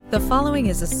The following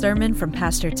is a sermon from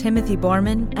Pastor Timothy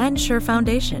Borman and Sure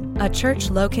Foundation, a church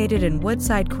located in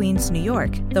Woodside, Queens, New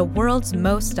York, the world's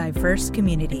most diverse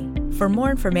community. For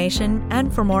more information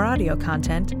and for more audio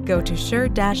content, go to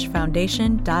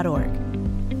sure-foundation.org.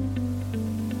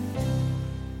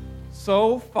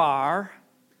 So far,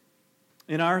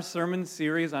 in our sermon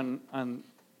series on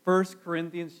 1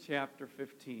 Corinthians chapter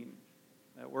 15,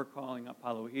 that we're calling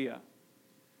Apologia,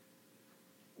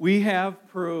 we have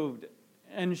proved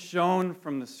and shown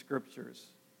from the Scriptures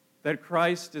that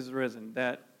Christ is risen,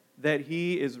 that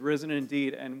He is risen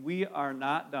indeed, and we are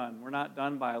not done. We're not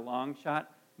done by a long shot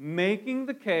making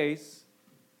the case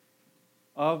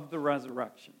of the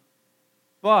resurrection.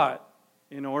 But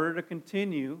in order to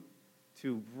continue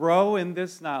to grow in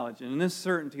this knowledge and in this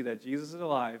certainty that Jesus is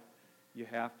alive, you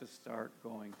have to start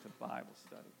going to Bible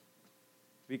study.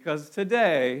 Because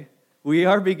today, we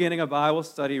are beginning a Bible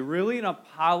study, really an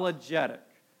apologetic,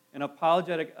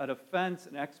 a defense,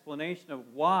 an explanation of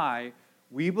why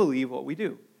we believe what we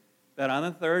do. That on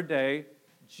the third day,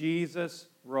 Jesus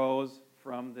rose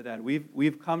from the dead.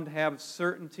 We've come to have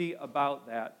certainty about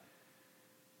that.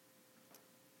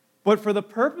 But for the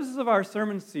purposes of our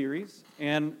sermon series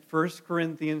and 1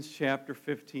 Corinthians chapter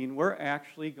 15, we're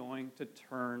actually going to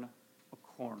turn a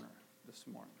corner this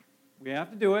morning. We have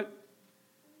to do it.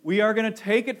 We are going to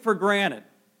take it for granted.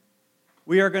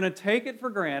 We are going to take it for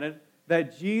granted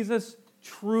that Jesus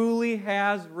truly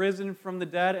has risen from the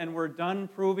dead, and we're done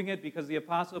proving it because the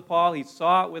Apostle Paul, he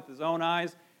saw it with his own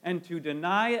eyes, and to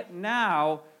deny it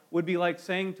now would be like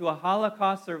saying to a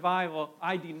Holocaust survivor,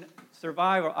 I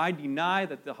deny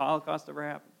that the Holocaust ever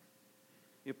happened.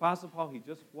 The Apostle Paul,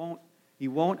 he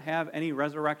won't have any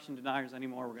resurrection deniers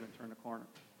anymore. We're going to turn a corner.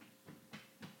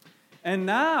 And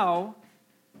now,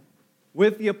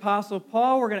 with the Apostle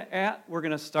Paul, we're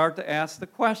going to start to ask the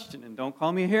question, and don't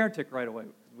call me a heretic right away.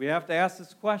 We have to ask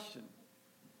this question.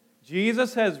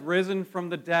 Jesus has risen from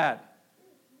the dead.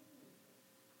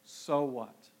 So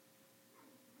what?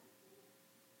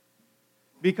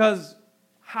 Because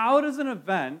how does an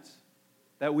event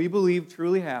that we believe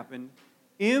truly happened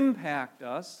impact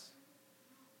us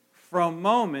from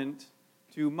moment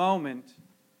to moment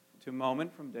to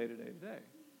moment, from day to day to day?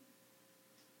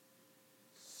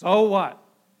 So what?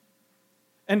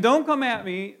 And don't come at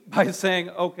me by saying,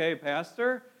 okay,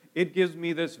 Pastor, it gives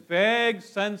me this vague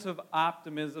sense of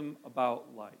optimism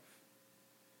about life.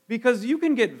 Because you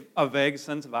can get a vague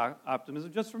sense of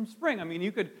optimism just from spring. I mean,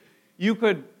 you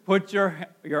could put your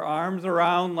arms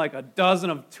around like a dozen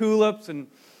of tulips and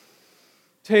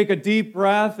take a deep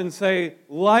breath and say,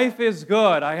 life is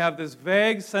good. I have this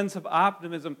vague sense of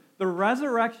optimism. The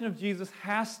resurrection of Jesus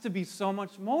has to be so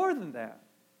much more than that.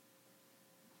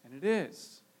 And it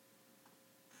is.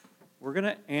 We're going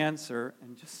to answer,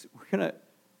 and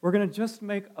we're going to just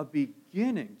make a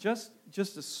beginning, just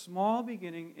a small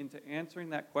beginning into answering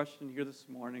that question here this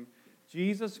morning.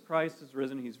 Jesus Christ is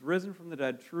risen. He's risen from the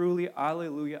dead. Truly,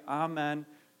 alleluia, amen.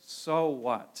 So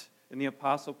what? And the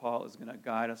Apostle Paul is going to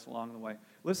guide us along the way.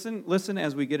 Listen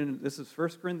as we get into this. Is 1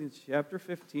 Corinthians chapter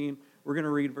 15. We're going to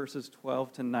read verses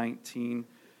 12 to 19.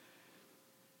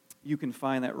 You can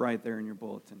find that right there in your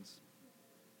bulletins.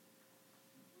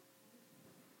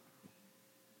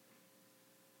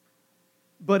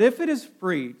 But if it is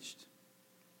preached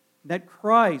that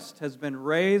Christ has been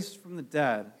raised from the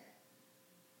dead,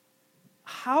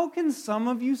 how can some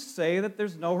of you say that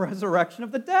there's no resurrection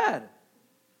of the dead?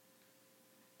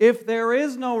 If there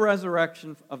is no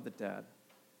resurrection of the dead,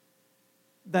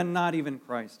 then not even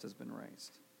Christ has been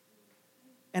raised.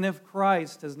 And if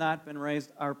Christ has not been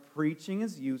raised, our preaching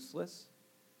is useless,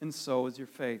 and so is your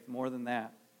faith. More than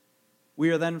that,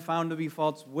 we are then found to be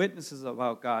false witnesses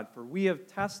about God, for we have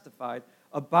testified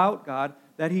about God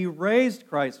that He raised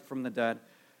Christ from the dead,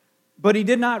 but He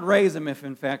did not raise Him if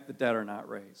in fact the dead are not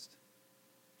raised.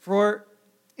 For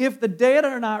if the dead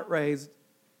are not raised,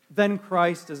 then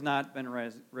Christ has not been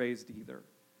raised either.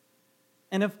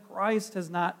 And if Christ has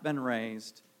not been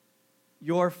raised,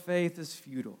 your faith is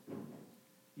futile.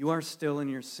 You are still in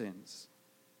your sins.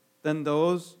 Then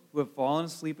those who have fallen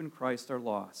asleep in Christ are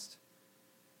lost.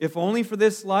 If only for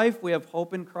this life we have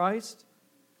hope in Christ,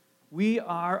 we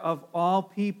are of all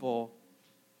people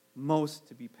most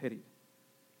to be pitied.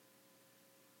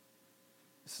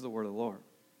 This is the word of the Lord.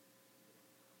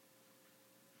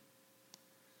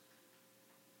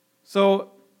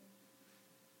 So,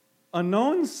 a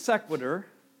non sequitur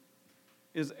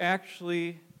is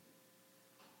actually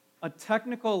a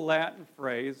technical Latin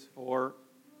phrase for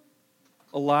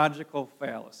a logical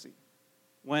fallacy.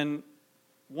 When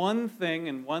one thing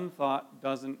and one thought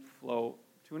doesn't flow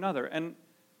to another. And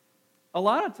a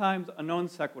lot of times a non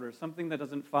sequitur, something that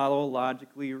doesn't follow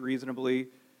logically, reasonably,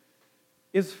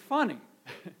 is funny.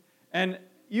 And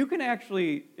you can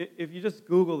actually, if you just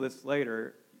Google this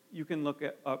later, you can look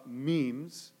up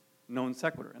memes, non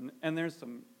sequitur. And there's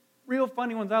some real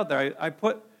funny ones out there. I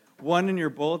put one in your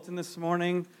bulletin this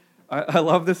morning. I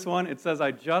love this one. It says,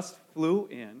 "I just flew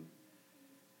in,"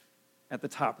 at the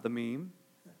top of the meme.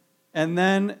 And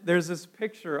then there's this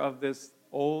picture of this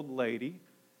old lady,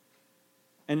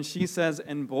 and she says,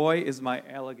 "And boy, is my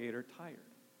alligator tired."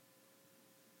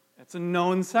 That's a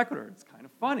non sequitur. It's kind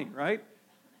of funny, right?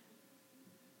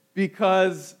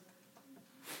 Because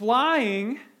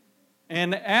flying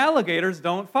and alligators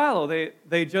don't follow.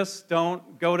 They just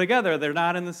don't go together. They're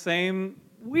not in the same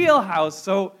wheelhouse.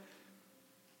 So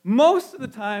most of the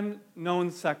time, non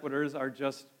sequiturs are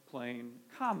just plain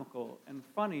comical and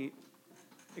funny,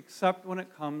 except when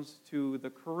it comes to the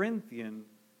Corinthian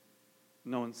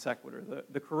non sequitur,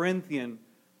 the Corinthian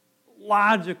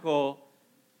logical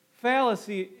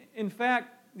fallacy. In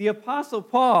fact, the Apostle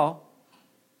Paul,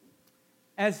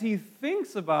 as he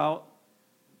thinks about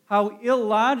how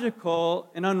illogical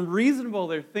and unreasonable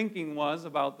their thinking was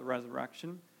about the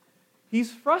resurrection,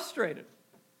 he's frustrated.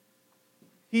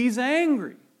 He's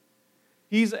angry.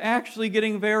 He's actually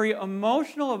getting very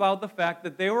emotional about the fact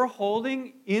that they were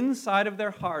holding inside of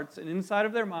their hearts and inside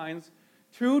of their minds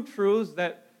two truths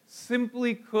that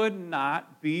simply could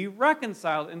not be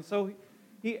reconciled. And so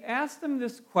he asked them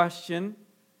this question: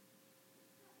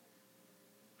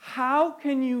 how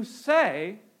can you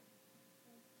say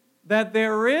that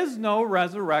there is no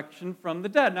resurrection from the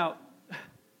dead? Now,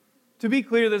 to be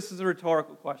clear, this is a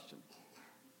rhetorical question.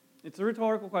 It's a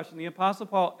rhetorical question. The Apostle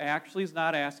Paul actually is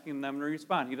not asking them to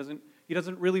respond. He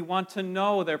doesn't really want to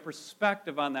know their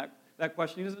perspective on that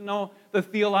question. He doesn't know the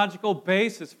theological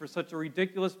basis for such a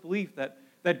ridiculous belief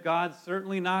that God's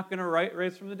certainly not going to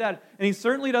raise from the dead. And he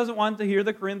certainly doesn't want to hear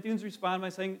the Corinthians respond by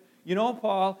saying, "You know,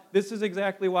 Paul, this is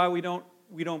exactly why we don't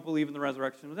believe in the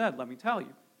resurrection of the dead. Let me tell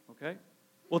you." Okay?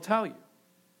 We'll tell you.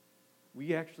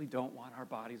 We actually don't want our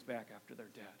bodies back after they're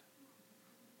dead.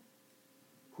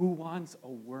 Who wants a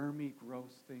wormy,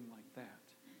 gross thing like that?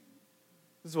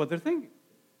 This is what they're thinking.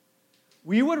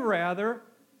 We would rather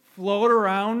float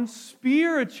around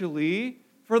spiritually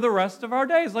for the rest of our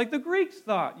days, like the Greeks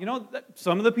thought. You know,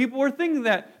 some of the people were thinking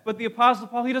that, but the Apostle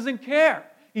Paul, he doesn't care.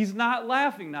 He's not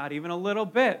laughing, not even a little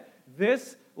bit.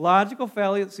 This logical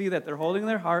fallacy that they're holding in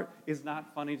their heart is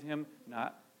not funny to him,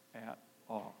 not at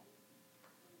all.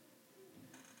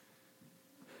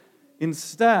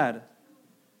 Instead,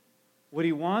 what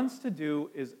he wants to do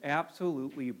is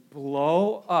absolutely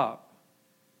blow up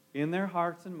in their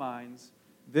hearts and minds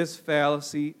this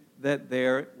fallacy that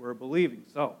they were believing.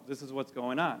 So, this is what's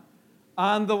going on.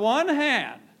 On the one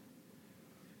hand,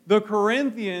 the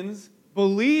Corinthians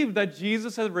believed that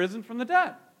Jesus had risen from the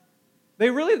dead. They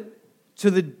really,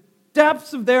 to the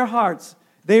depths of their hearts,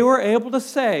 they were able to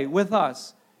say with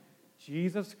us,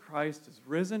 Jesus Christ is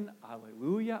risen,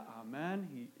 alleluia,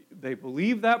 amen. They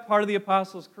believed that part of the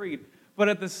Apostles' Creed. But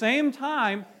at the same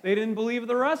time, they didn't believe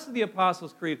the rest of the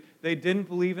Apostles' Creed. They didn't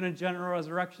believe in a general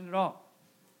resurrection at all.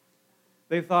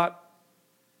 They thought,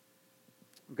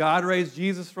 God raised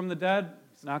Jesus from the dead,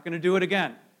 He's not going to do it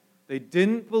again. They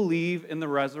didn't believe in the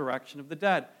resurrection of the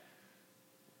dead.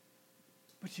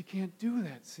 But you can't do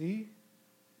that, see?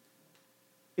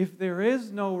 If there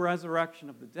is no resurrection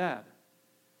of the dead,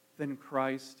 then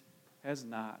Christ has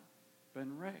not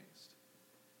been raised.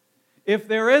 If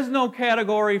there is no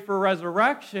category for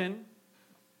resurrection,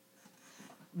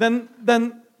 then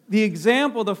the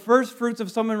example, the first fruits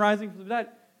of someone rising from the dead,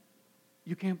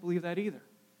 you can't believe that either.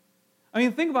 I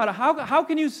mean, think about it. How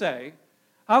can you say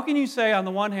on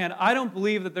the one hand, I don't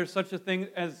believe that there's such a thing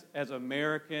as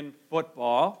American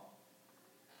football,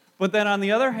 but then on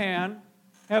the other hand,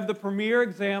 have the premier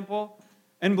example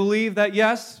and believe that,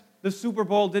 yes, the Super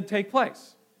Bowl did take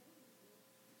place?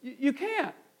 You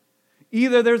can't.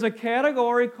 Either there's a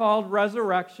category called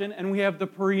resurrection, and we have the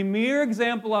premier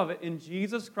example of it in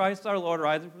Jesus Christ our Lord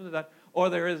rising from the dead, or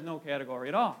there is no category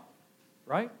at all.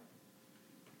 Right?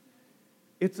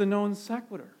 It's a non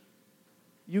sequitur.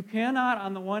 You cannot,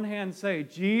 on the one hand, say,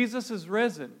 Jesus is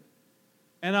risen,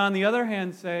 and on the other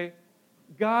hand say,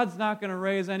 God's not going to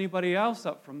raise anybody else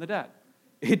up from the dead.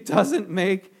 It doesn't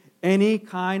make any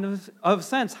kind of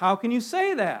sense. How can you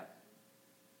say that?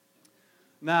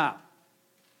 Now,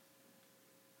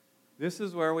 this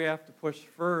is where we have to push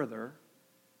further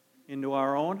into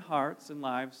our own hearts and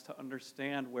lives to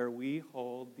understand where we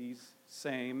hold these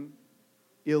same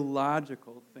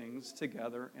illogical things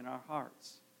together in our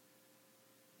hearts.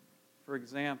 For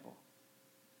example,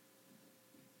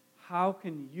 how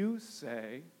can you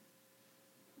say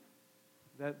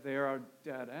that there are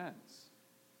dead ends?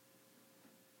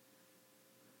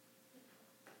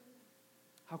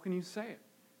 How can you say it?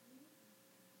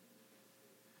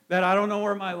 That I don't know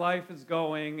where my life is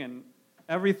going and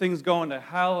everything's going to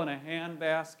hell in a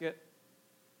handbasket.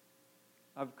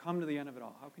 I've come to the end of it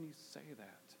all. How can you say that?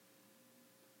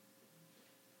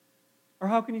 Or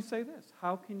how can you say this?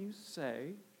 How can you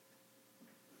say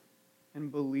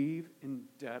and believe in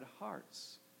dead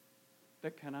hearts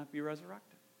that cannot be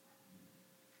resurrected?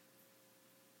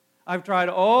 I've tried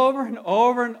over and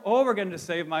over and over again to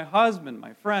save my husband,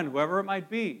 my friend, whoever it might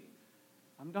be.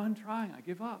 I'm done trying. I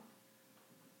give up.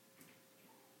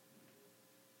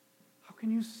 How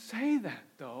can you say that,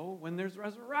 though, when there's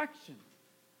resurrection?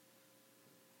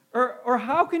 Or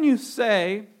how can you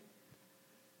say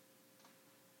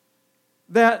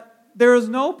that there is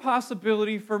no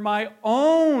possibility for my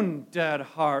own dead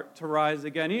heart to rise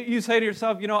again? You say to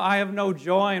yourself, I have no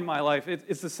joy in my life.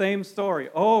 It's the same story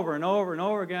over and over and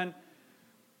over again.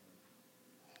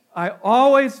 I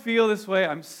always feel this way.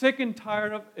 I'm sick and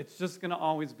tired of it. It's just going to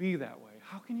always be that way.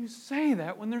 How can you say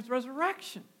that when there's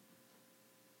resurrection?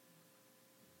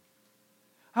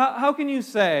 How can you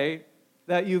say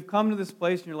that you've come to this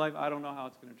place in your life, I don't know how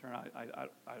it's going to turn out.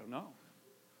 I don't know.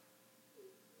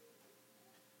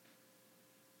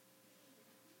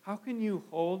 How can you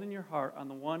hold in your heart, on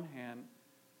the one hand,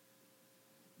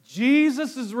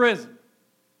 Jesus is risen,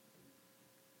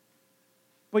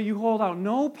 but you hold out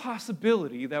no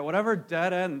possibility that whatever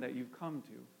dead end that you've come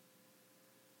to,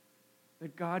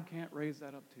 that God can't raise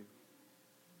that up too?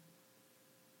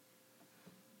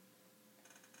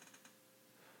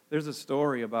 There's a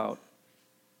story about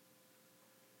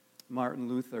Martin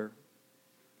Luther.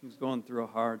 He was going through a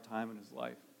hard time in his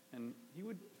life, and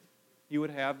he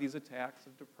would have these attacks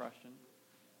of depression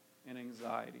and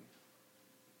anxiety.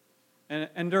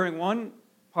 And during one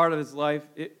part of his life,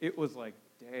 it was like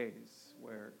days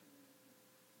where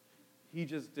he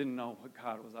just didn't know what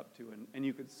God was up to, and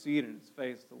you could see it in his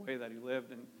face, the way that he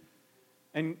lived.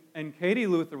 And Katie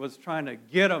Luther was trying to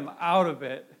get him out of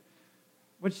it,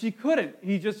 but she couldn't.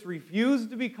 He just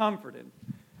refused to be comforted.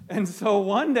 And so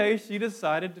one day she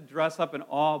decided to dress up in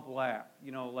all black,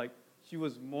 like she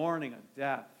was mourning a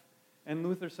death. And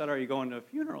Luther said, "Are you going to a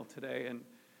funeral today?"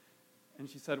 And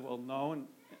she said, "Well, no."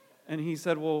 And he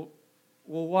said, well,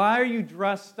 why are you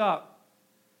dressed up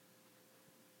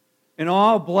in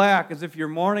all black as if you're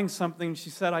mourning something?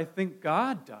 She said, "I think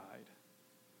God died."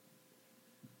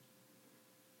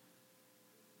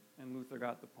 And Luther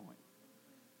got the point.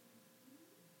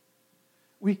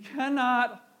 We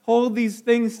cannot hold these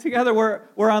things together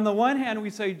where on the one hand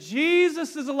we say,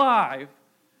 Jesus is alive,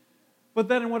 but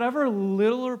then in whatever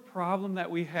littler problem that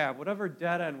we have, whatever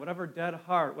dead end, whatever dead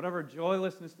heart, whatever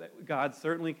joylessness, that God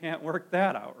certainly can't work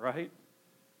that out, right?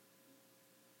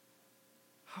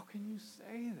 How can you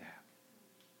say that?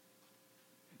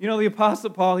 The Apostle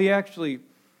Paul,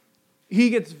 he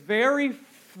gets very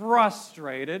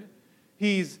frustrated.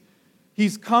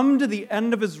 He's come to the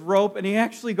end of his rope, and he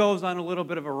actually goes on a little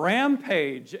bit of a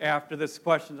rampage after this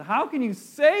question. How can you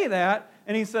say that?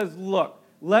 And he says, look,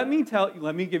 let me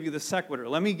give you the sequitur.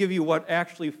 Let me give you what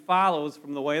actually follows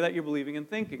from the way that you're believing and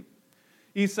thinking.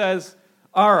 He says,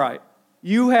 all right,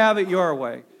 you have it your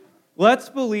way. Let's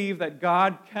believe that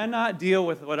God cannot deal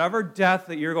with whatever death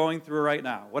that you're going through right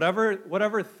now.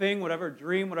 Whatever thing, whatever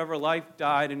dream, whatever life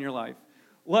died in your life.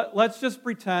 Let's just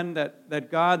pretend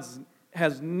that God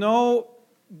has no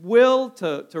will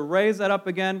to raise that up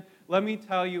again. Let me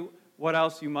tell you what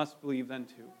else you must believe then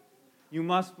too. You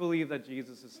must believe that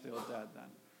Jesus is still dead then.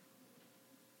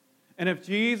 And if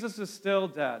Jesus is still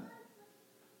dead,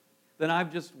 then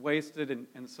I've just wasted,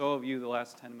 and so have you, the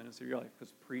last 10 minutes of your life,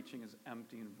 because preaching is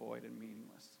empty and void and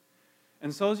meaningless.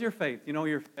 And so is your faith.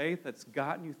 Your faith that's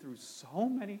gotten you through so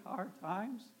many hard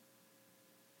times.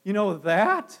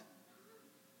 That?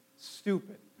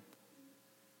 Stupid.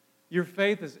 Your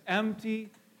faith is empty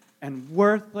and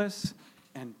worthless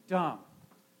and dumb.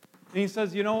 And he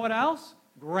says, you know what else?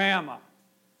 Grandma.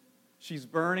 She's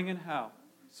burning in hell.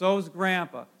 So's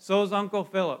Grandpa. So's Uncle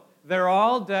Philip. They're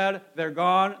all dead. They're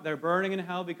gone. They're burning in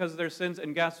hell because of their sins.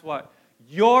 And guess what?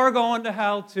 You're going to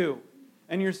hell too.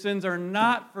 And your sins are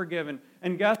not forgiven.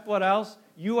 And guess what else?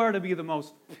 You are to be the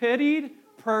most pitied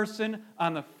person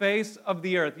on the face of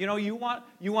the earth. You want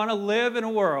to live in a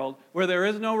world where there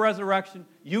is no resurrection.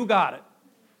 You got it.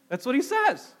 That's what he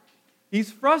says.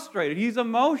 He's frustrated. He's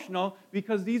emotional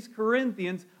because these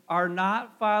Corinthians are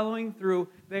not following through.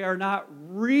 They are not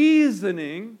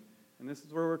reasoning, and this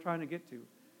is where we're trying to get to.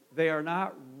 They are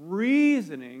not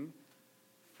reasoning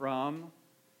from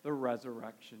the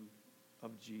resurrection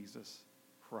of Jesus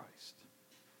Christ.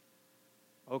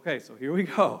 Okay, so here we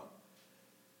go.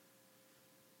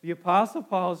 The Apostle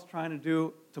Paul is trying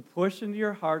to push into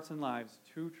your hearts and lives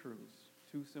two truths,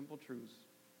 two simple truths.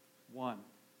 One,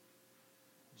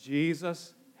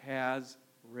 Jesus has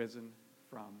risen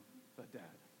from the dead.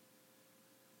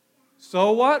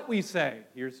 So what, we say?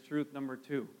 Here's truth number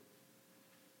two.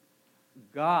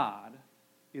 God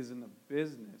is in the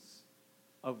business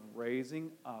of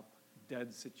raising up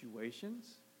dead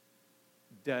situations,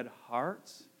 dead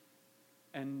hearts,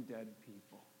 and dead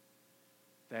people.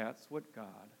 That's what God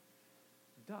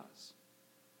does.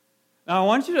 Now,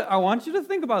 I want you to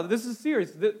think about it. This is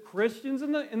serious. The Christians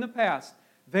in the past,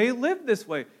 they lived this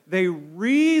way. They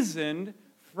reasoned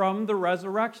from the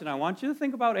resurrection. I want you to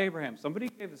think about Abraham. Somebody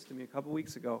gave this to me a couple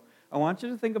weeks ago. I want you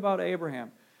to think about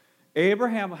Abraham.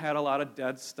 Abraham had a lot of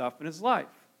dead stuff in his life.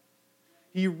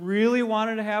 He really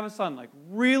wanted to have a son, like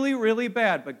really, really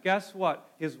bad. But guess what?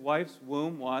 His wife's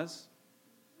womb was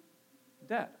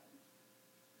dead.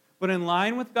 But in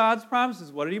line with God's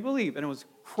promises, what did he believe? And it was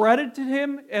credited to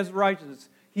him as righteousness.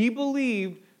 He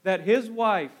believed that his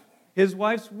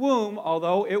wife's womb,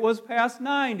 although it was past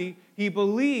 90, he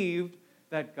believed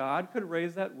that God could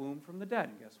raise that womb from the dead.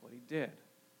 And guess what he did?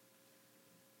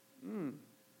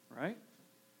 Right?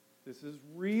 This is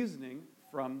reasoning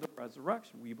from the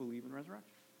resurrection. We believe in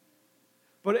resurrection.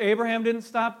 But Abraham didn't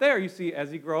stop there. You see, as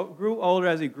he grew older,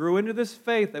 as he grew into this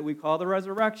faith that we call the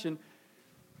resurrection,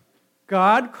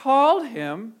 God called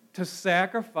him to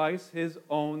sacrifice his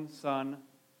own son,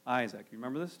 Isaac. You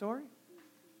remember this story?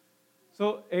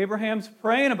 So Abraham's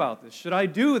praying about this. Should I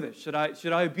do this? Should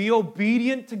I be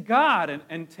obedient to God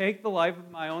and take the life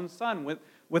of my own son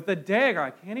with a dagger? I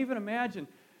can't even imagine.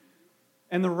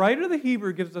 And the writer of the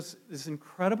Hebrew gives us this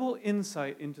incredible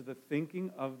insight into the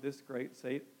thinking of this great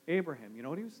saint, Abraham. You know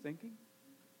what he was thinking?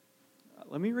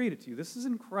 Let me read it to you. This is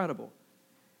incredible.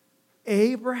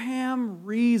 Abraham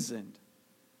reasoned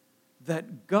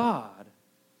that God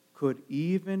could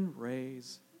even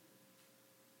raise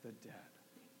the dead.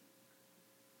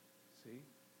 See?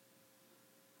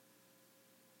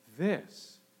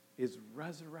 This is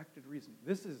resurrected reason.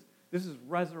 This is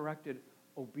resurrected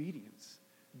obedience.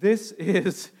 This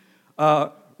is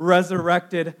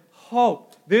resurrected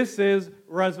hope. This is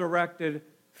resurrected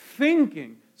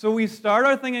thinking. So we start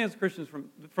our thinking as Christians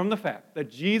from the fact that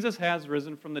Jesus has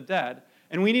risen from the dead,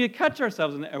 and we need to catch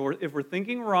ourselves in that. If we're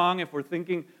thinking wrong, if we're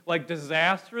thinking like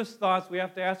disastrous thoughts, we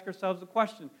have to ask ourselves the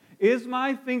question, is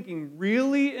my thinking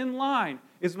really in line?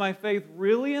 Is my faith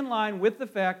really in line with the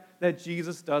fact that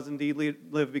Jesus does indeed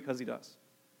live because he does?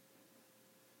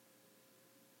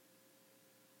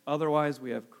 Otherwise,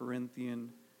 we have Corinthian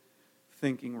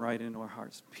thinking right into our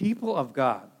hearts. People of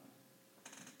God,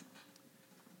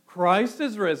 Christ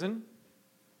is risen.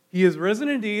 He is risen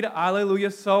indeed.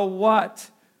 Alleluia. So what?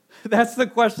 That's the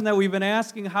question that we've been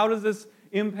asking. How does this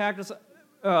impact us?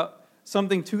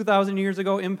 Something 2,000 years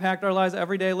ago impact our lives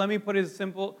every day? Let me put it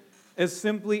as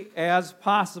simply as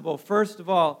possible. First of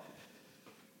all,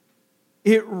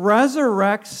 it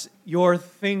resurrects your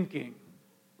thinking.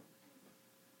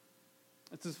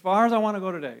 It's as far as I want to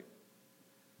go today.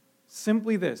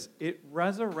 Simply this, it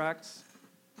resurrects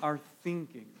our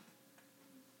thinking.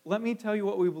 Let me tell you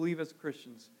what we believe as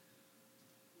Christians.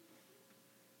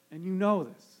 And you know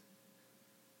this.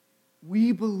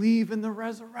 We believe in the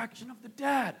resurrection of the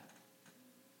dead.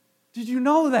 Did you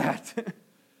know that?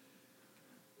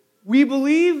 We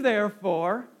believe,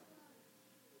 therefore,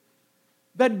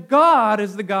 that God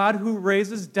is the God who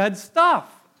raises dead stuff.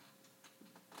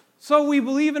 So we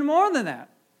believe in more than that.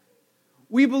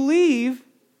 We believe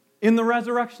in the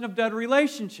resurrection of dead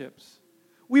relationships.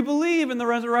 We believe in the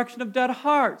resurrection of dead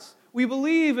hearts. We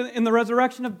believe in the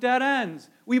resurrection of dead ends.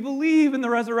 We believe in the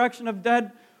resurrection of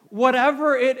dead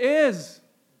whatever it is.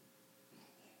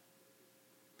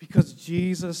 Because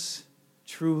Jesus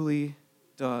truly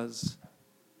does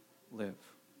live.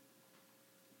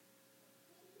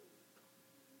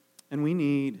 And we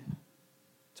need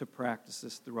to practice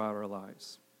this throughout our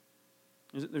lives.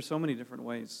 There's so many different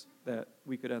ways that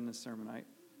we could end this sermon.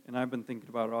 And I've been thinking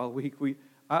about it all week.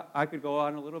 I could go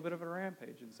on a little bit of a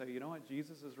rampage and say, you know what,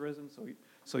 Jesus is risen,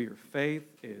 so your faith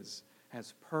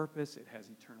has purpose, it has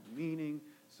eternal meaning.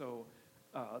 So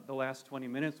the last 20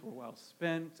 minutes were well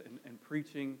spent, and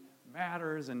preaching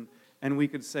matters, and we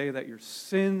could say that your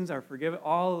sins are forgiven.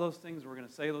 All of those things, we're going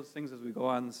to say those things as we go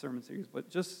on in the sermon series. But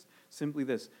just simply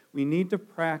this, we need to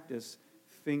practice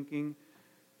thinking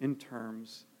in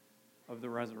terms of the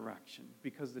resurrection.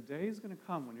 Because the day is going to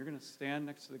come when you're going to stand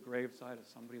next to the graveside of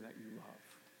somebody that you love.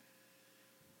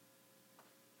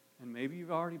 And maybe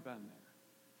you've already been there.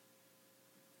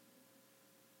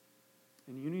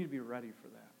 And you need to be ready for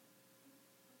that.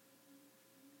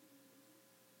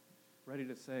 ready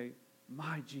to say,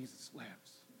 my Jesus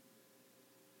lives.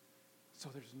 So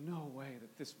there's no way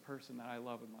that this person that I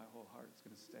love with my whole heart is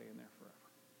going to stay in there forever.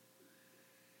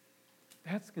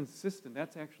 That's consistent.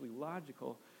 That's actually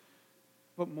logical.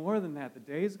 But more than that, the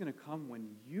day is going to come when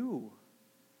you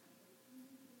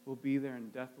will be there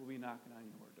and death will be knocking on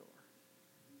your door.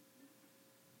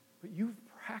 But you've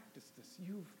practiced this.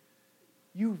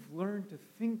 You've learned to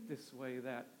think this way,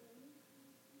 that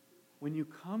when you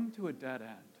come to a dead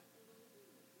end,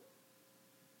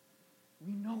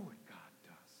 we know what God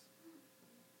does.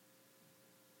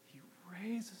 He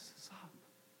raises us up.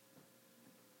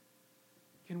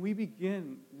 Can we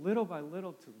begin little by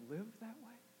little to live that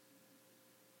way?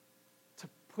 To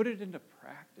put it into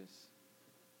practice?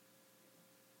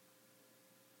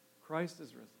 Christ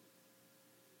is risen.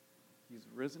 He's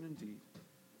risen indeed.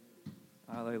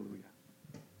 Hallelujah.